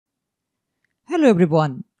Hello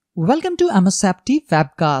everyone, welcome to Microsoft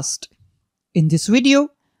Webcast. In this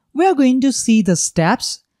video, we are going to see the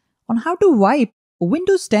steps on how to wipe a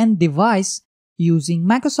Windows 10 device using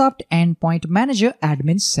Microsoft Endpoint Manager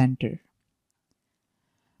Admin Center.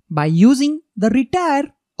 By using the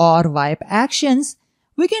retire or wipe actions,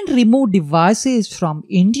 we can remove devices from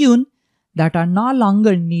Intune that are no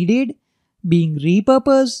longer needed, being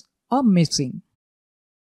repurposed or missing.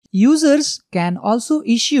 Users can also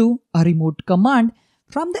issue a remote command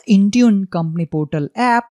from the Intune Company Portal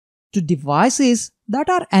app to devices that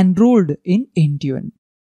are enrolled in Intune.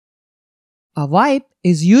 A wipe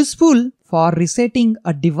is useful for resetting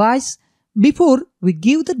a device before we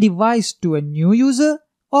give the device to a new user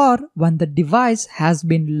or when the device has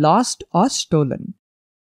been lost or stolen.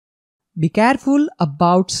 Be careful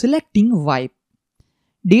about selecting wipe.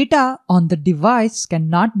 Data on the device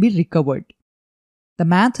cannot be recovered. The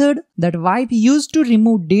method that wipe used to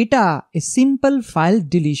remove data is simple file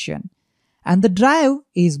deletion, and the drive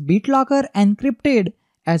is BitLocker encrypted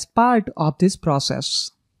as part of this process.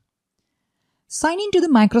 Sign into the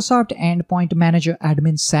Microsoft Endpoint Manager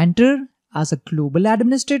Admin Center as a global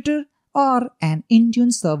administrator or an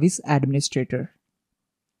Intune service administrator.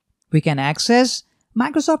 We can access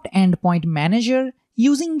Microsoft Endpoint Manager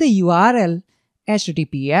using the URL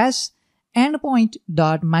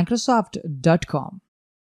https://endpoint.microsoft.com.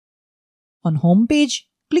 On home page,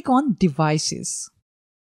 click on Devices.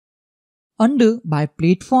 Under By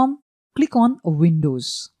Platform, click on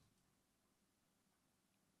Windows.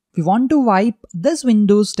 We want to wipe this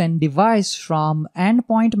Windows 10 device from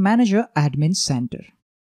Endpoint Manager Admin Center.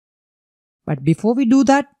 But before we do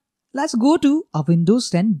that, let's go to a Windows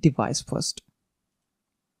 10 device first.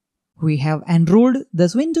 We have enrolled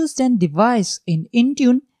this Windows 10 device in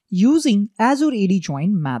Intune using Azure AD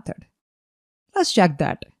join method. Let's check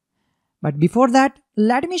that. But before that,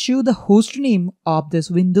 let me show the host name of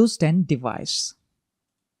this Windows 10 device.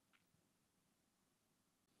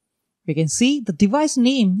 We can see the device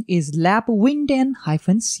name is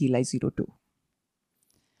lapwin10-CLI02.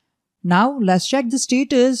 Now let's check the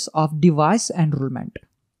status of device enrollment.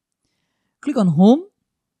 Click on Home,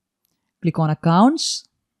 click on Accounts.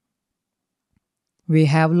 We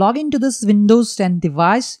have logged into this Windows 10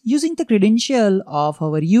 device using the credential of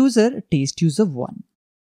our user testUser1.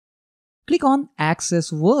 Click on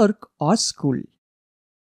Access Work or School.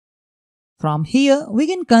 From here, we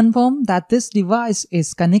can confirm that this device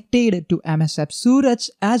is connected to MSF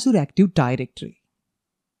Suraj's Azure Active Directory.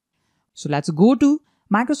 So let's go to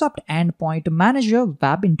Microsoft Endpoint Manager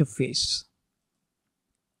web interface.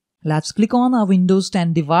 Let's click on our Windows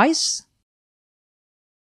 10 device.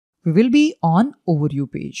 We will be on Overview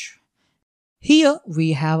page. Here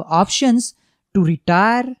we have options to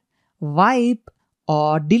retire, wipe,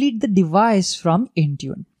 or delete the device from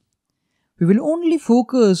Intune. We will only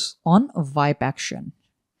focus on a wipe action.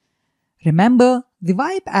 Remember, the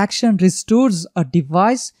wipe action restores a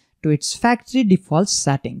device to its factory default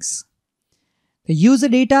settings. The user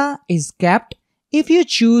data is kept if you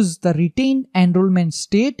choose the retain enrollment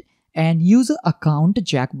state and user account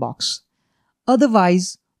checkbox.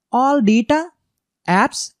 Otherwise, all data,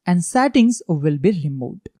 apps, and settings will be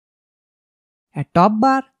removed. At top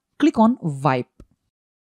bar, click on Wipe.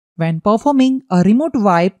 When performing a remote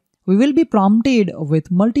wipe, we will be prompted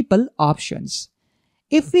with multiple options.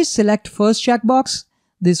 If we select first checkbox,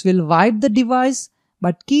 this will wipe the device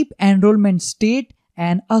but keep enrollment state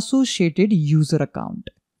and associated user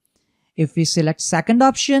account. If we select second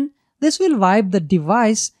option, this will wipe the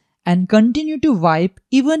device and continue to wipe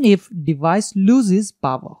even if device loses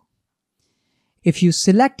power. If you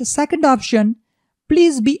select second option,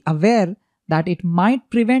 please be aware that it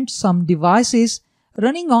might prevent some devices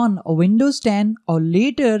running on a Windows 10 or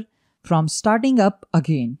later from starting up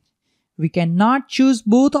again. We cannot choose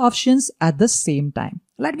both options at the same time.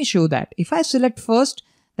 Let me show that. If I select first,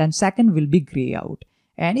 then second will be gray out.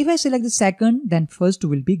 And if I select the second, then first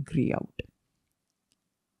will be gray out.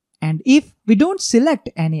 And if we don't select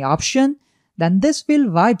any option, then this will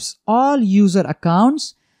wipes all user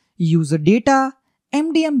accounts, user data,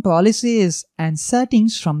 MDM policies, and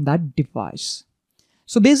settings from that device.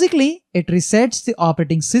 So basically, it resets the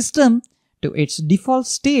operating system to its default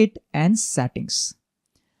state and settings.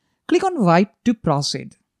 Click on Wipe to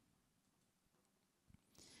proceed.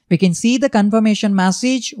 We can see the confirmation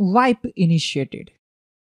message Wipe initiated.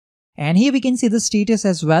 And here we can see the status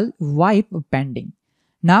as well, Wipe pending.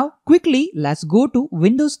 Now quickly let's go to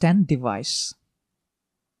Windows 10 device.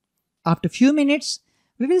 After few minutes,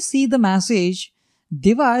 we will see the message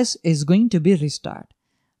device is going to be restarted.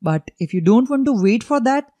 But if you don't want to wait for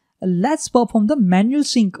that, let's perform the manual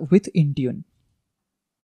sync with Intune.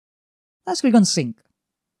 Let's click on sync.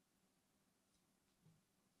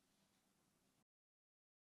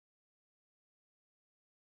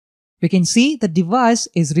 We can see the device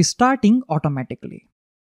is restarting automatically.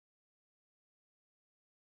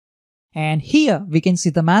 And here we can see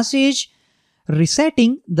the message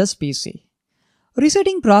resetting this PC.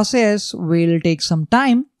 Resetting process will take some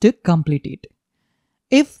time to complete it.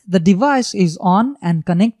 If the device is on and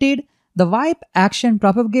connected, the wipe action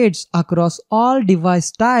propagates across all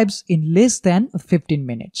device types in less than 15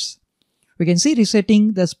 minutes. We can see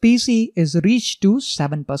resetting this PC is reached to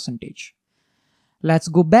 7%. Let's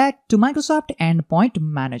go back to Microsoft Endpoint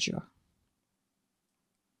Manager.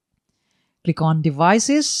 Click on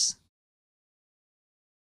Devices.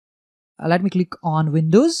 Let me click on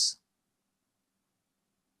Windows.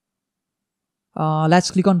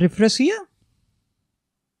 Let's click on Refresh here.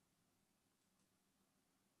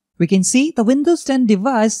 We can see the Windows 10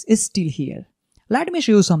 device is still here. Let me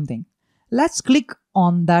show you something. Let's click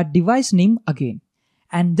on that device name again.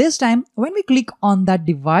 And this time, when we click on that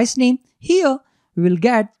device name, here we will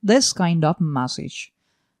get this kind of message.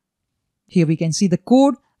 Here we can see the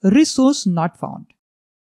code resource not found.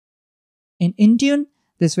 In Intune,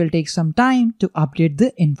 this will take some time to update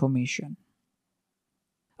the information.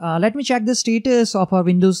 Let me check the status of our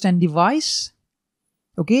Windows 10 device.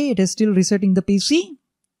 Okay, it is still resetting the PC.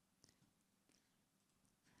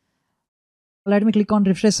 Let me click on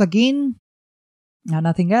refresh again.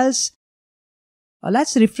 Nothing else.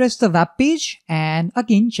 Let's refresh the web page and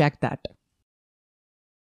again check that.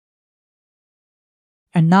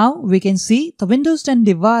 And now we can see the Windows 10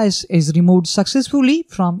 device is removed successfully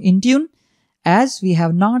from Intune as we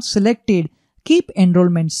have not selected Keep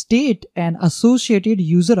Enrollment State and Associated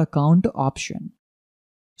User Account option.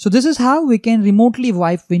 So this is how we can remotely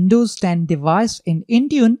wipe Windows 10 device in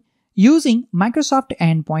Intune using Microsoft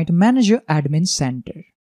Endpoint Manager Admin Center.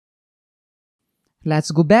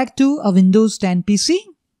 Let's go back to a Windows 10 PC.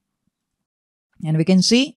 And we can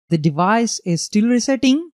see the device is still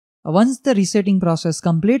resetting. Once the resetting process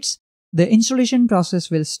completes, the installation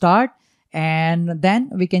process will start, and then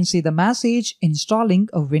we can see the message installing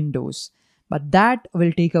a Windows. But that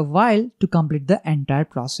will take a while to complete the entire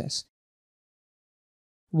process.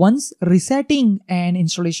 Once resetting and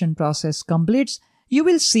installation process completes, you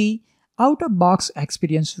will see out-of-box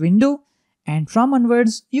experience window, and from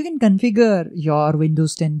onwards, you can configure your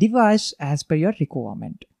Windows 10 device as per your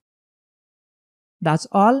requirement. That's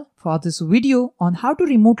all for this video on how to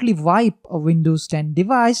remotely wipe a Windows 10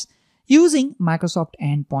 device using Microsoft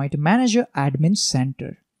Endpoint Manager Admin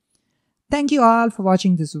Center. Thank you all for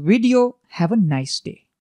watching this video. Have a nice day.